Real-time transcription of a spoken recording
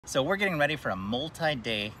So we're getting ready for a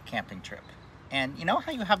multi-day camping trip. And you know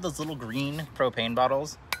how you have those little green propane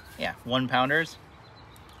bottles? Yeah, 1-pounders.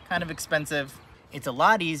 Kind of expensive. It's a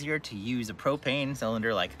lot easier to use a propane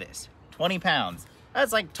cylinder like this. 20 pounds.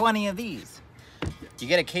 That's like 20 of these. You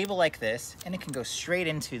get a cable like this and it can go straight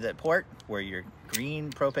into the port where your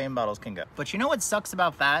green propane bottles can go. But you know what sucks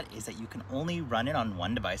about that is that you can only run it on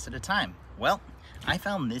one device at a time. Well, I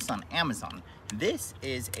found this on Amazon. This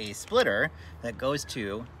is a splitter that goes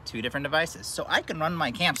to 2 different devices. So I can run my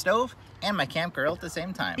camp stove and my camp grill at the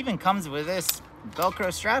same time. It even comes with this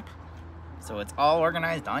Velcro strap, so it's all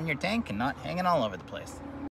organized on your tank and not hanging all over the place.